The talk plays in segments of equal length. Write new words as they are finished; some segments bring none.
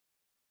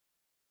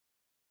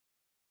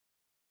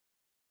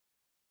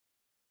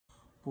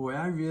Boy,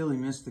 I really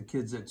miss the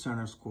kids at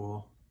center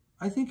school.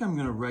 I think I'm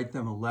going to write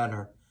them a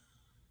letter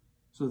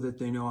so that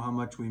they know how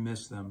much we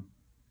miss them.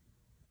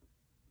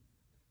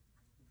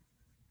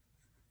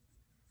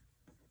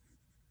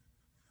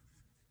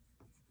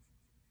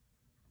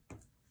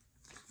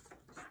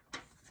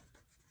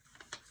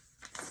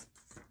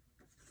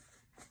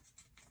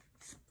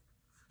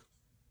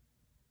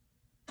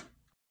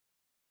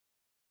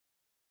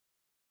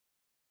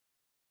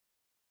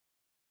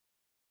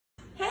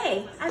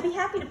 Hey, I'd be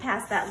happy to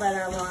pass that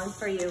letter along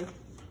for you.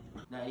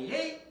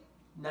 98,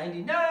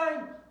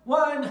 99,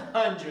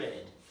 100.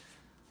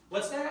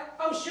 What's that?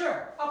 Oh,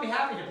 sure. I'll be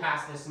happy to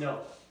pass this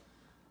note.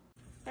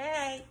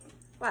 Hey,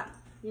 what?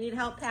 You need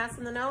help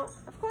passing the note?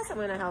 Of course I'm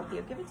going to help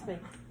you. Give it to me.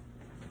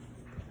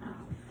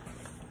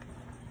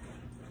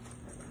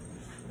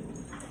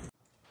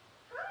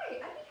 Hi, I'd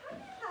be happy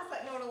to pass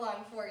that note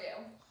along for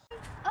you.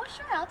 Oh,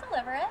 sure, I'll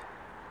deliver it.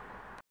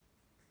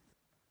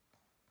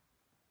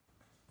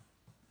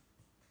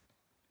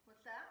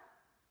 What's that?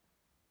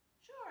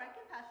 Sure, I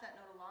can pass that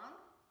note along.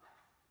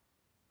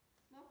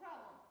 No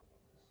problem.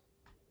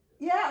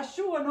 Yeah,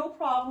 sure, no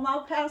problem.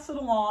 I'll pass it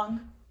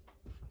along.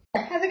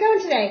 How's it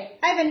going today?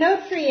 I have a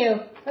note for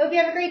you. Hope you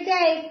have a great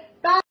day.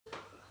 Bye.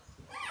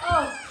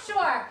 Oh,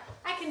 sure.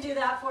 I can do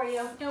that for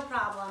you. No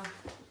problem.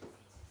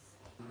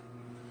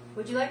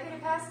 Would you like me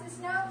to pass this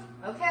note?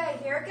 Okay,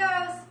 here it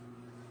goes.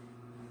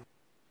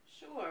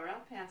 Sure,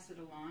 I'll pass it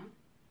along.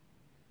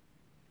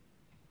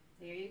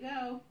 There you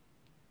go.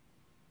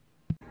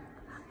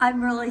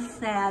 I'm really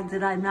sad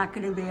that I'm not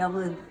going to be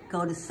able to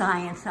go to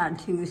science on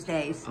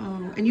Tuesdays.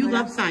 Oh, and you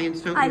love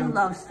science, don't you? I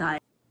love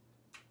science.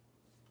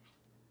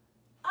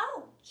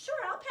 Oh, sure,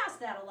 I'll pass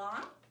that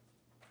along.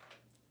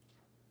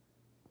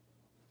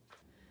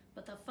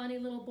 But the funny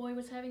little boy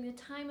was having the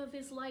time of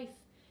his life.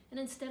 And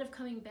instead of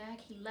coming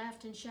back, he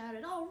laughed and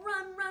shouted, "Oh,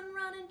 run, run,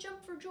 run and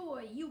jump for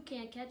joy. You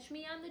can't catch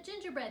me, I'm the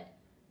gingerbread."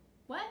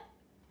 What?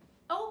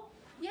 Oh,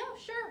 yeah,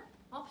 sure.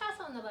 I'll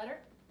pass on the letter.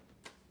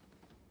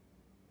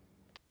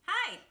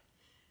 Hi.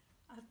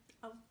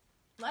 A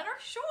letter?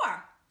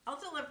 Sure. I'll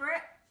deliver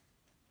it.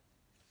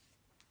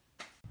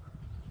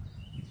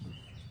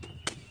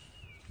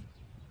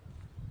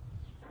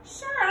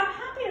 Sure, I'm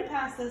happy to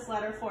pass this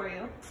letter for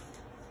you.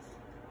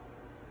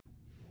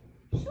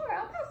 Sure,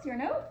 I'll pass your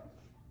note.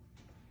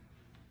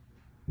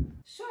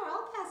 Sure,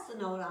 I'll pass the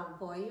note on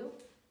for you.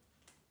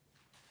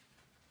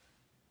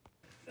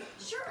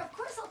 Sure, of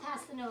course I'll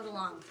pass the note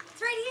along.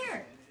 It's right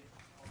here.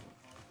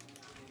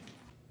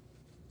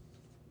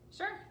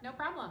 Sure, no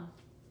problem.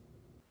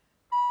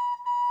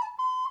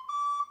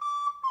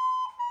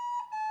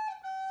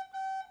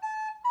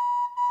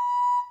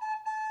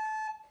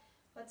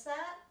 What's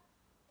that?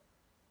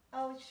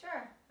 Oh,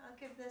 sure. I'll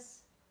give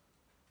this.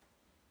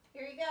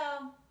 Here you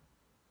go.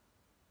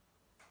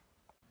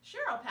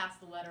 Sure, I'll pass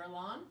the letter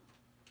along.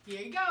 Here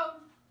you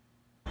go.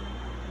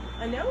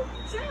 A note?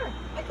 Sure.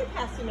 I can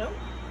pass a note.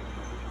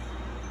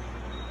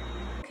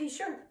 Okay,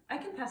 sure. I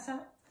can pass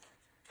that.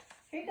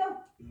 Here you go.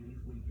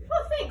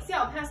 Oh, thanks.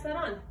 Yeah, I'll pass that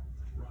on.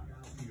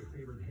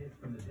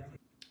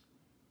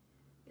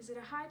 Is it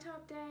a high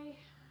top day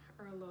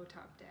or a low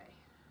top day?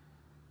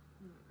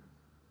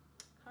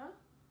 Huh?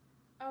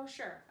 Oh,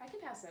 sure. I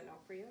can pass that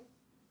note for you.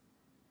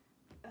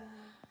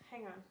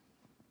 Hang on.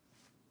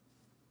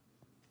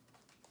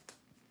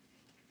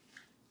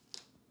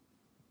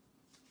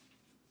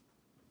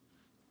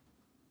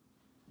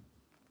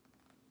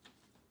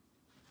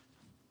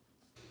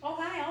 Oh,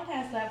 hi, I'll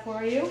pass that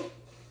for you.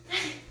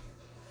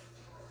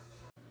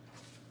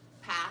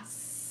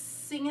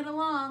 Passing it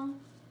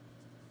along.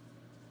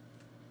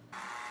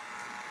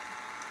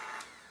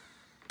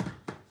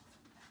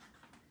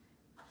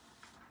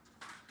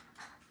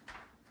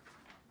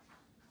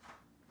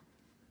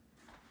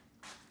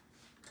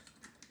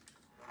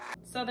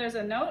 So there's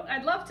a note.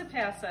 I'd love to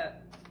pass it.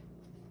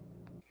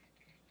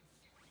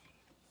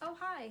 Oh,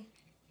 hi.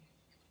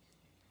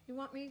 You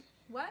want me,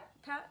 what?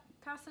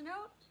 Pass a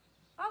note?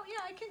 Oh,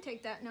 yeah, I can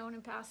take that note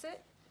and pass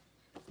it.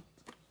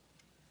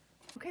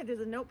 Okay,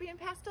 there's a note being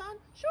passed on?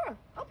 Sure,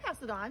 I'll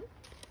pass it on.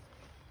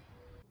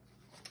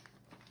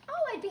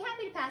 Oh, I'd be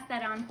happy to pass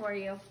that on for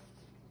you.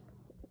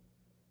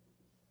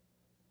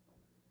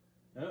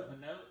 Oh, a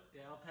note?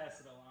 Yeah, I'll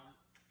pass it along.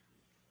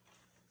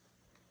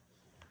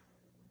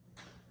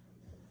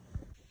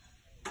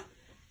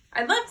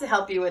 I'd love to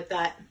help you with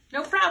that.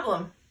 No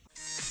problem.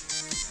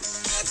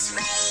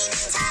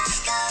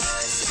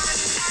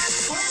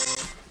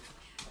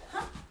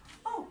 Huh?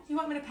 Oh, you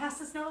want me to pass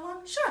this note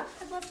along? Sure,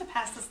 I'd love to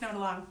pass this note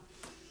along.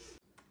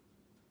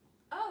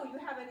 Oh, you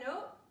have a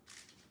note?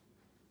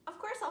 Of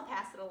course I'll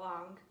pass it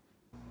along.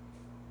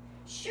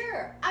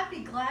 Sure, I'd be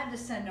glad to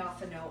send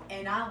off a note,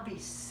 and I'll be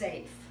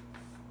safe.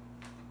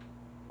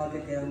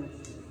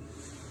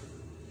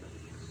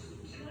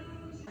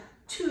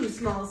 Two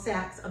small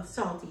sacks of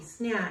salty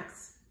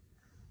snacks.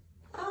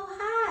 Oh,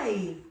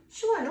 hi.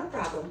 Sure, no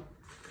problem.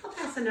 I'll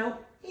pass a note.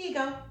 Here you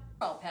go.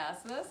 I'll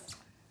pass this.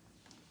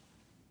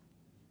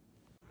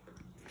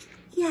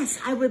 Yes,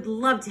 I would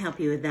love to help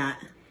you with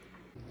that.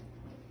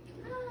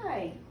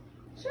 Hi.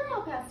 Sure,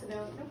 I'll pass the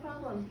note. No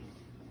problem.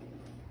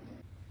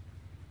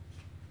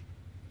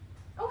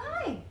 Oh,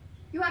 hi.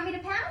 You want me to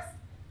pass?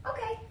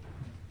 Okay.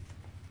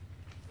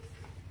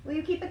 Will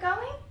you keep it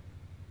going?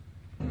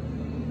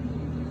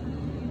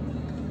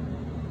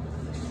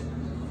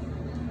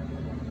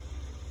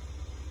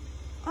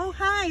 Oh,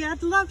 hi.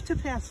 I'd love to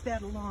pass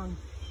that along.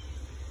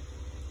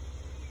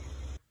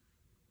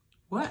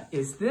 What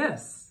is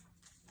this?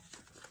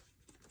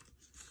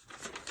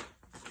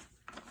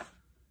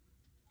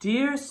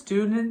 Dear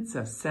students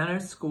of Center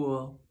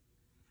School,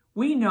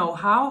 we know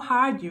how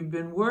hard you've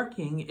been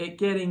working at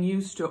getting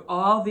used to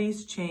all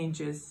these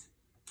changes.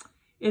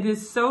 It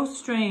is so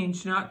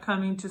strange not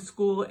coming to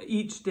school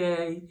each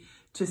day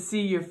to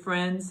see your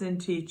friends and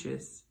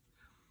teachers.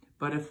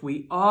 But if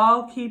we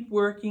all keep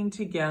working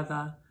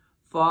together,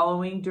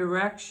 following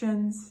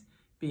directions,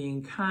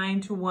 being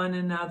kind to one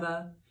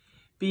another,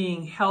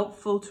 being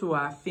helpful to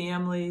our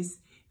families,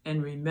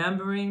 and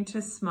remembering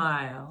to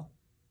smile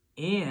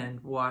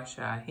and wash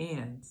our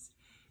hands,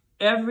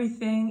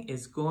 everything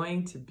is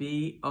going to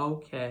be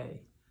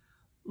okay.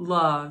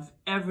 Love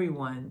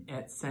everyone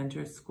at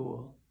Center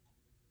School.